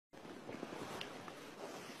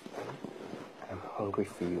hungry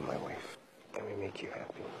for you, my wife. Let me make you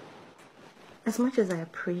happy. As much as I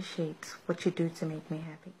appreciate what you do to make me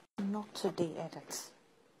happy. Not today, Edith.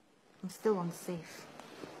 I'm still unsafe.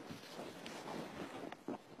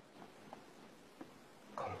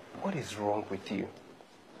 What is wrong with you?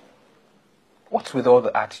 What's with all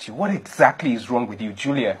the attitude? What exactly is wrong with you,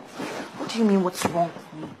 Julia? What do you mean, what's wrong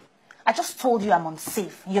with me? I just told you I'm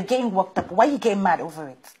unsafe. You're getting worked up. Why are you getting mad over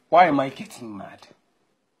it? Why am I getting mad?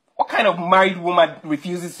 What kind of married woman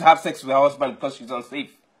refuses to have sex with her husband because she's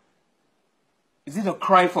unsafe? Is it a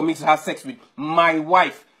crime for me to have sex with my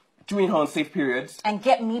wife during her unsafe periods? And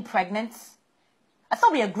get me pregnant? I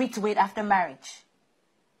thought we agreed to wait after marriage.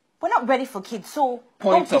 We're not ready for kids, so...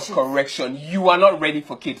 Point of correction. You are not ready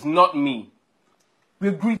for kids, not me. We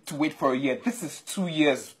agreed to wait for a year. This is 2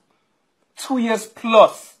 years. 2 years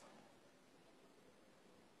plus.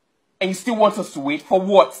 And you still want us to wait? For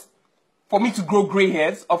what? For me to grow grey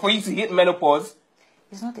hairs? Or for you to hit menopause?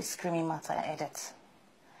 It's not a screaming matter, Edith.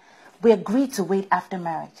 We agreed to wait after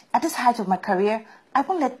marriage. At this height of my career, I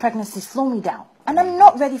won't let pregnancy slow me down. And I'm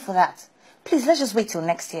not ready for that. Please, let's just wait till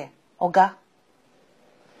next year. Oga?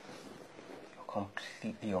 You're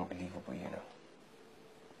completely unbelievable, you know.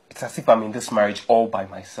 It's as if I'm in this marriage all by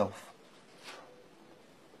myself.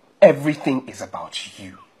 Everything is about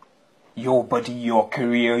you. Your body, your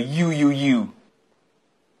career, you.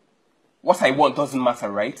 What I want doesn't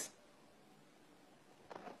matter, right?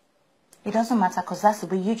 It doesn't matter because that's the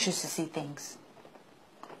way you choose to see things.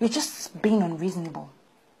 You're just being unreasonable.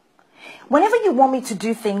 Whenever you want me to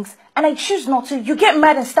do things and I choose not to, you get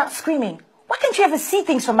mad and start screaming. Why can't you ever see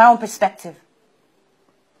things from my own perspective?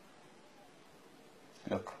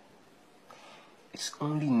 Look, it's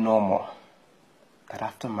only normal that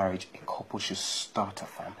after marriage, a couple should start a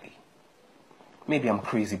family. Maybe I'm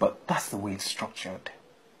crazy, but that's the way it's structured.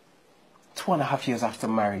 2.5 years after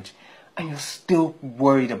marriage, and you're still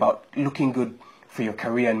worried about looking good for your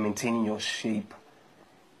career and maintaining your shape.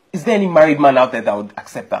 Is there any married man out there that would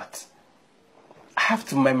accept that? I have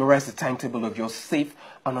to memorize the timetable of your safe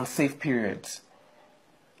and unsafe periods.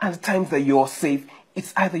 And the times that you're safe,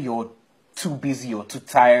 it's either you're too busy or too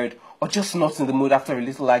tired or just not in the mood after a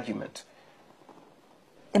little argument.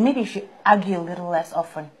 Then maybe you should argue a little less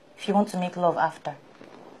often if you want to make love after.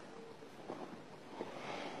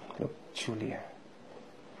 Look, Julia,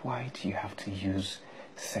 why do you have to use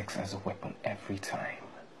sex as a weapon every time?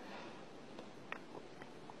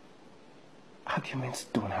 Arguments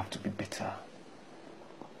don't have to be bitter.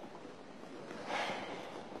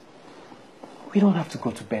 We don't have to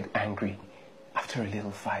go to bed angry after a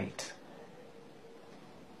little fight.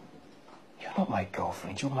 You're not my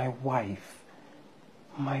girlfriend, you're my wife.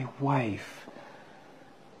 My wife.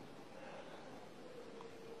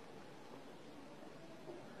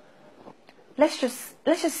 Let's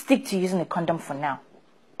just stick to using a condom for now.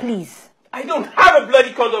 Please. I don't have a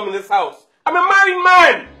bloody condom in this house. I'm a married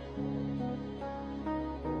man.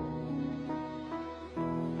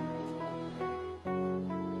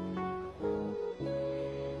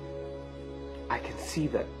 I can see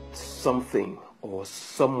that something or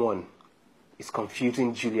someone is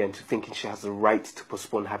confusing Julia into thinking she has the right to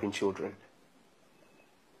postpone having children.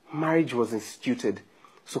 Marriage was instituted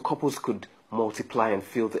so couples could multiply and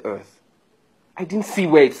fill the earth. I didn't see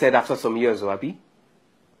where it said after some years, Abi.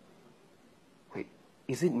 Wait,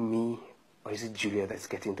 is it me or is it Julia that's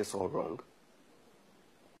getting this all wrong?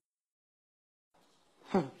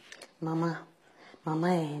 Mama,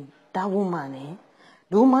 that woman,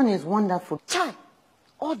 the woman is wonderful. Chai,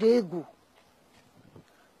 all the ego.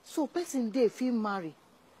 So person they feel married,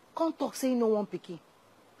 can't talk saying no one picking.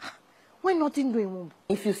 When nothing doing.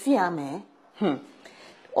 If you see her,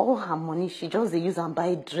 all her money, she just they use and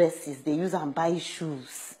buy dresses, they use and buy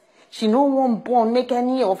shoes. She no one born, make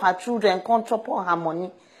any of her children can't chop all her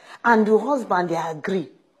money. And the husband, they agree.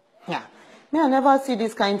 Yeah. Me, I never see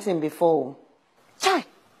this kind of thing before. Chai!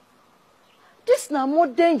 This now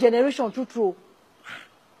modern generation true.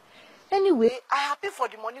 Anyway, I happy for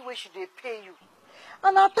the money where should they pay you.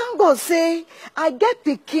 And I thank God say, I get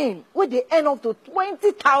Pekin where they end up to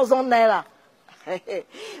 20,000 naira.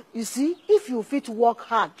 You see, if you fit work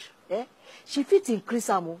hard, she fit increase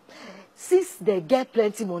her more. Since they get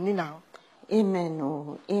plenty money now. Amen,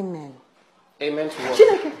 oh, amen. Amen to what?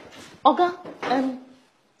 Chineke, Oga,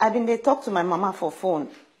 I've been there talk to my mama for phone.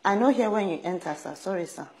 I know here when you enter, sir. Sorry,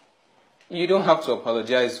 sir. You don't have to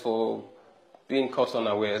apologize for being caught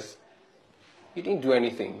unawares. You didn't do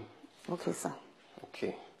anything. Okay, sir.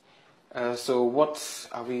 Okay. So what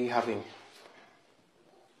are we having?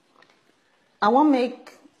 I want to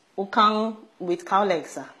make ukang with cow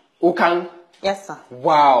legs, sir. Ukang? Yes, sir.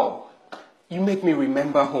 Wow. You make me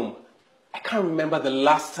remember home. I can't remember the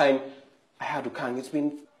last time I had Ukang. It's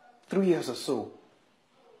been 3 years or so.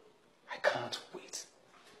 I can't wait.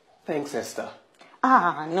 Thanks, Esther.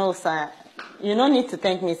 Ah, no, sir. You don't need to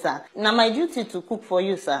thank me, sir. Now my duty to cook for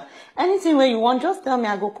you, sir. Anything where you want, just tell me,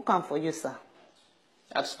 I go cook them for you, sir.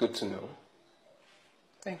 That's good to know.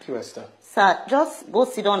 Thank you, Esther. Sir, just go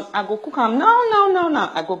sit down. I go cook them. No.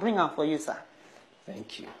 I go bring them for you, sir.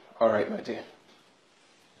 Thank you. All right, my dear.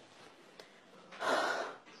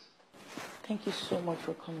 Thank you so much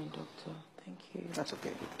for coming, Doctor. Thank you. That's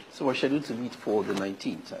okay. So we're scheduled to meet for the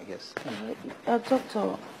 19th, I guess.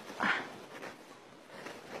 Doctor,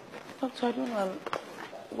 I don't know.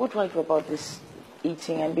 What do I do about this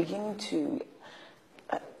eating? I'm beginning to...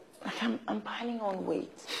 I'm piling on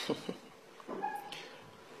weight.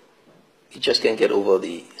 You just can't get over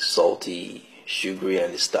the salty, sugary,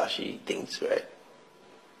 and the starchy things, right?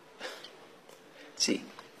 See,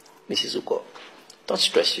 Mrs. Uko, don't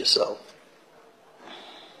stress yourself.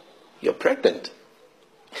 You're pregnant.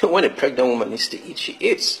 When a pregnant woman needs to eat, she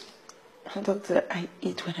eats. Doctor, I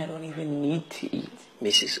eat when I don't even need to eat.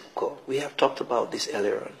 Mrs. Uko, we have talked about this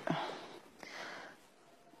earlier on.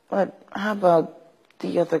 But how about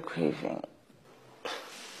the other craving?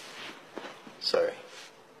 Sorry,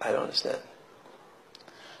 I don't understand.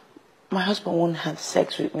 My husband won't have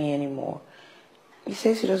sex with me anymore. He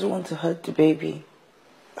says he doesn't want to hurt the baby.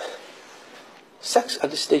 Sex at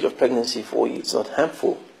this stage of pregnancy for you is not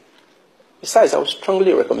harmful. Besides, I would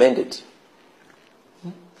strongly recommend it.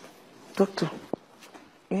 Doctor,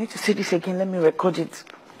 you need to say this again. Let me record it.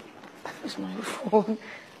 It's my phone.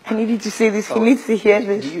 I need you to say this. He needs to hear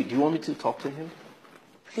this. Do you want me to talk to him?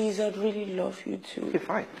 Please, I'd really love you to. Okay,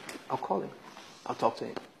 fine. I'll call him. I'll talk to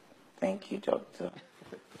him. Thank you, Doctor.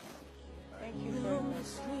 Thank you very much.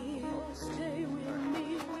 Stay with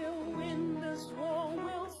me, we'll win this war,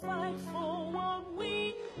 we'll fight for what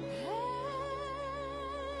we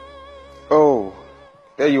Oh,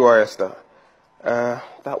 there you are, Esther.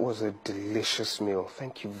 That was a delicious meal.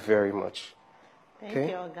 Thank you very much. Thank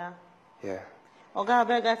you, Oga. Yeah. Oga, I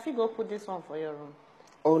beg, I think go put this one for your room.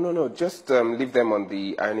 Oh, no. Just leave them on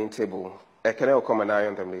the ironing table. Can I come and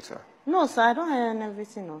iron them later? No, sir, I don't iron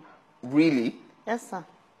everything. No. Really? Yes, sir.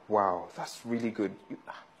 Wow, that's really good.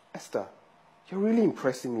 Esther, you're really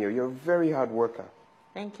impressing me. You're a very hard worker.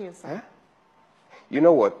 Thank you, sir. Huh? You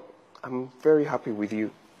know what? I'm very happy with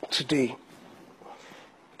you today.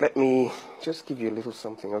 Let me just give you a little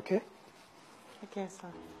something, okay? Okay, sir.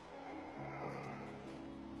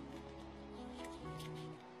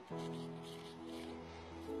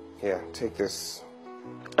 Yeah, take this.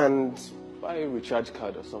 And buy a recharge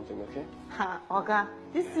card or something, okay? Ha, Oga,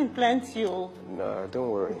 this is plenty. Oh. No, don't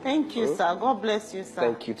worry. Thank you, sir. God bless you, sir.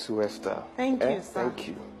 Thank you too, Esther. Thank you, sir. Thank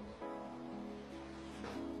you.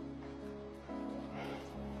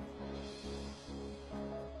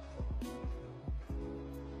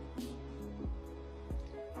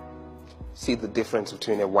 See the difference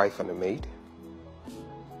between a wife and a maid?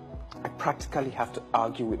 I practically have to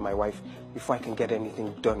argue with my wife before I can get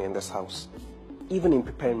anything done in this house, even in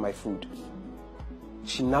preparing my food.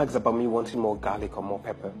 She nags about me wanting more garlic or more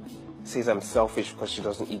pepper, says I'm selfish because she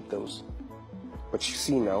doesn't eat those. But you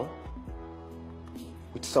see now,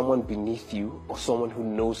 with someone beneath you or someone who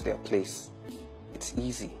knows their place, it's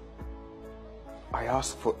easy. I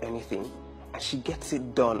ask for anything and she gets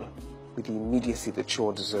it done with the immediacy the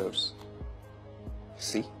chore deserves.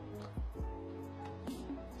 See?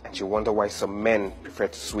 And you wonder why some men prefer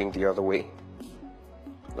to swing the other way.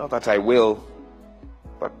 Not that I will,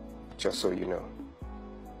 but just so you know.